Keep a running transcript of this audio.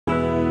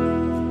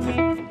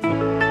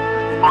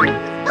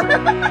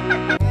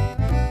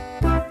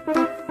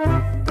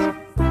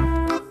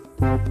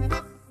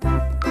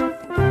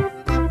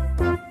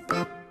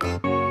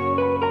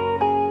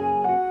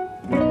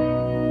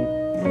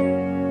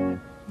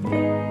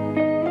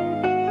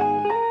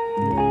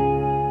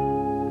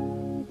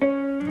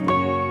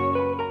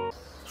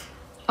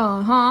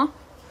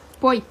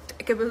Poi,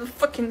 ik heb een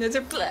fucking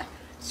nette plek.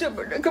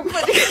 Super lekker.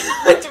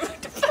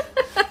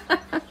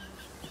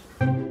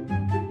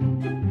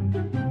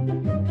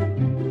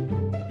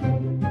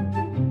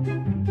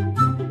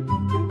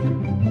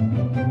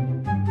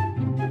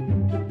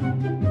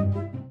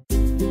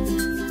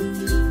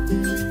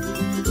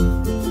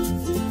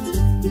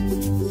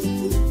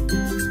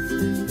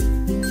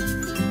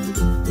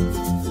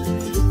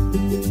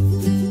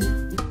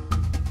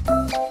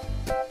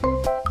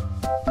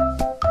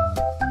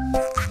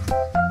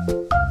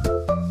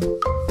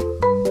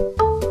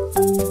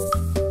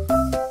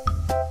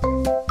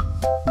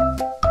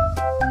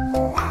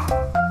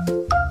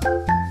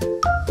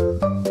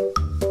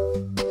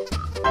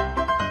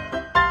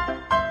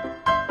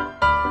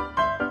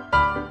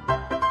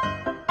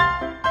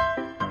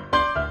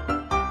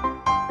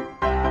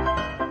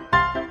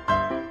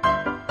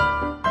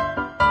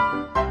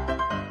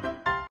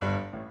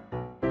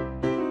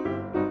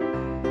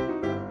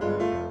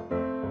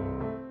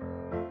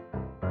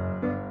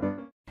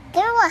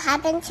 What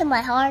happened to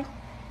my heart?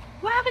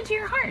 What happened to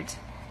your heart?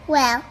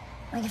 Well,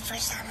 when the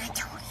first time I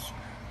told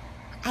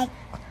you,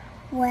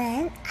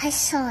 when I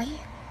saw you,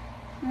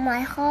 my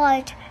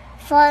heart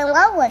fell in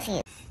love with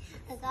you.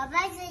 I got a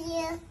surprise for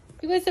you.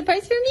 You got a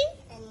surprise for me?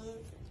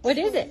 What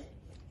is it?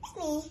 It's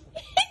me.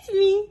 It's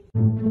me.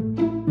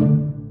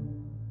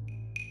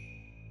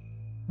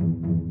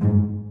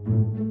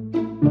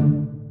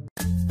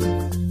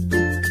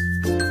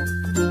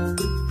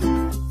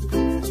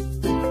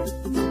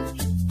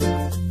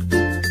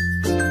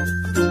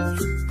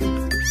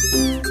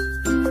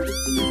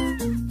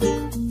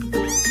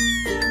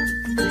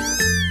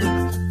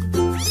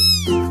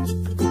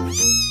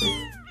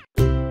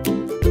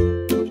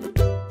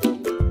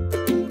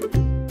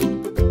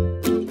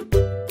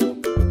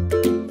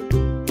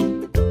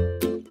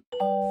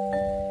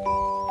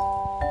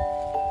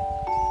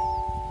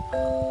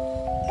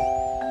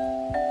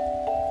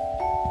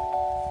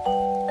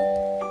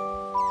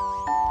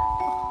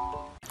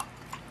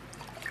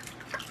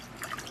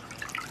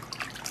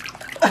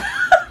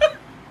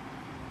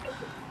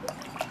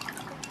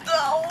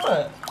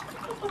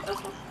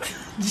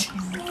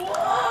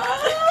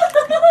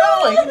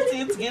 No, I can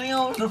see it's getting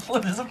all over the floor.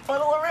 There's a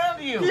puddle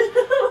around you.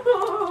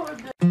 Oh my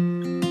god.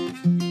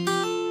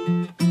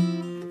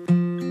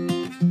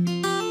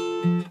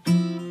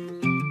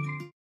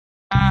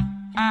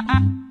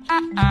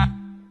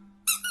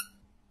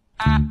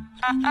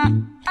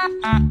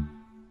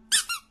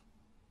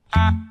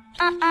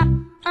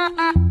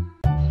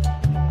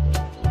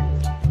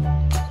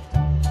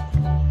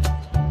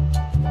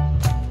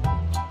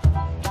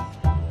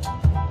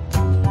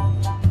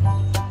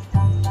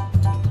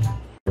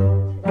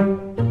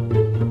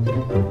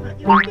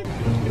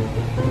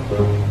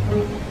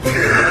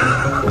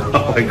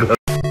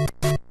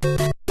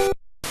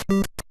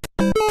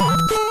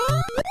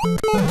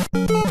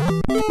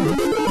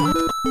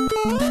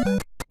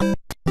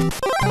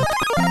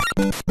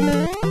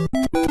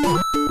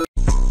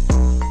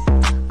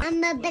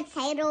 I'm a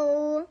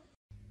potato.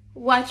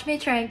 Watch me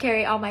try and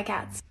carry all my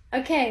cats.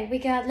 Okay, we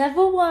got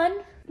level 1,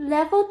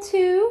 level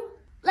 2,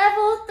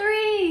 level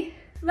 3,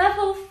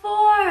 level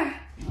 4.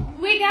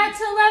 We got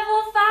to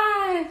level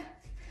 5.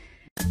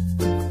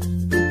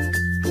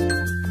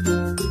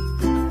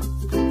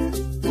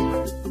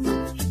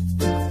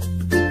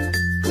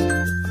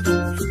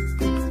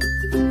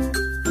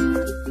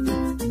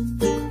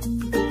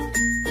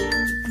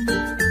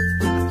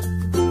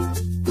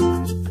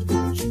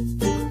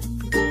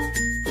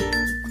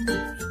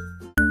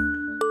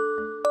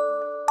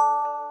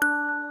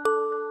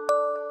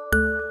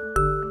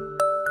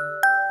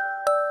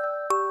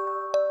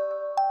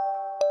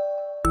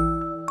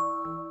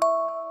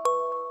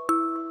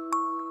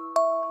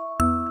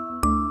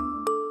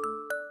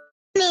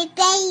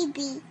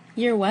 Baby.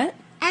 You're what?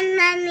 I'm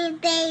mommy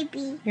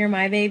baby. You're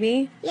my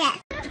baby? Yes.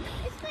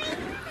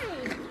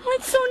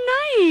 That's so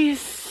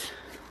nice.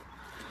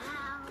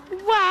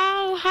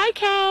 Wow. Hi,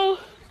 cow.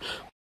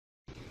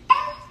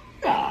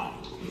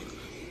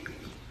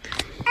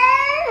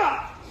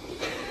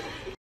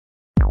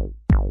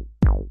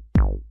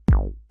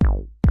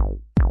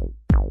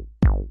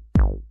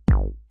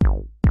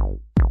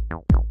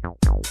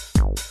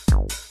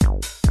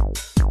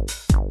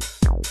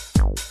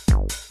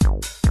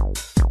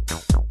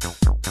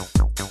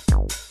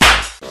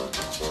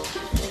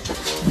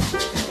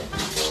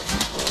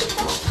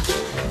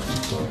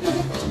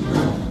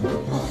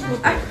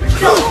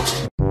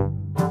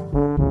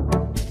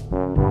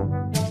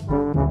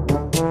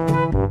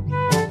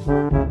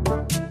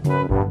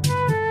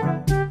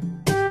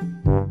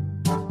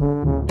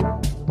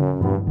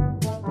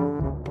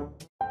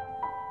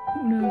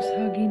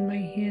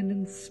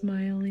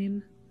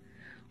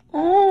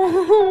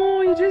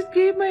 Oh, you just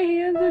gave my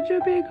hand such a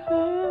big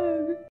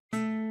hug.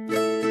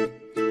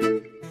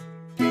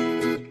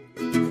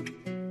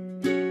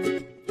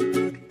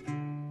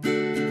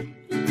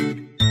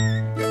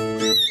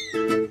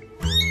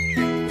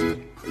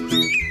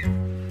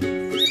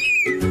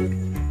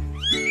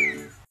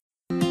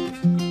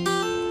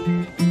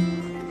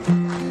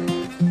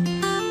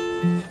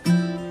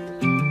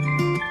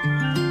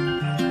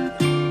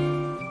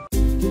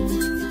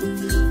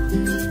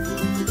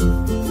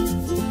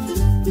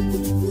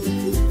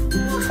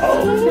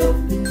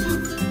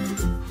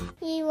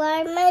 You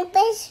are my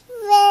best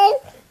friend,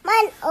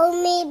 my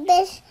only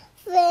best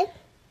friend.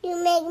 You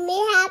make me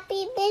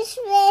happy, best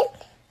friend.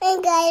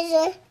 And guys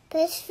are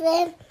best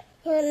friend.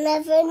 You'll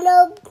never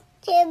know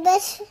your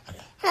best friend,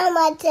 how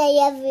much I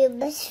love your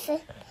best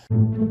friend.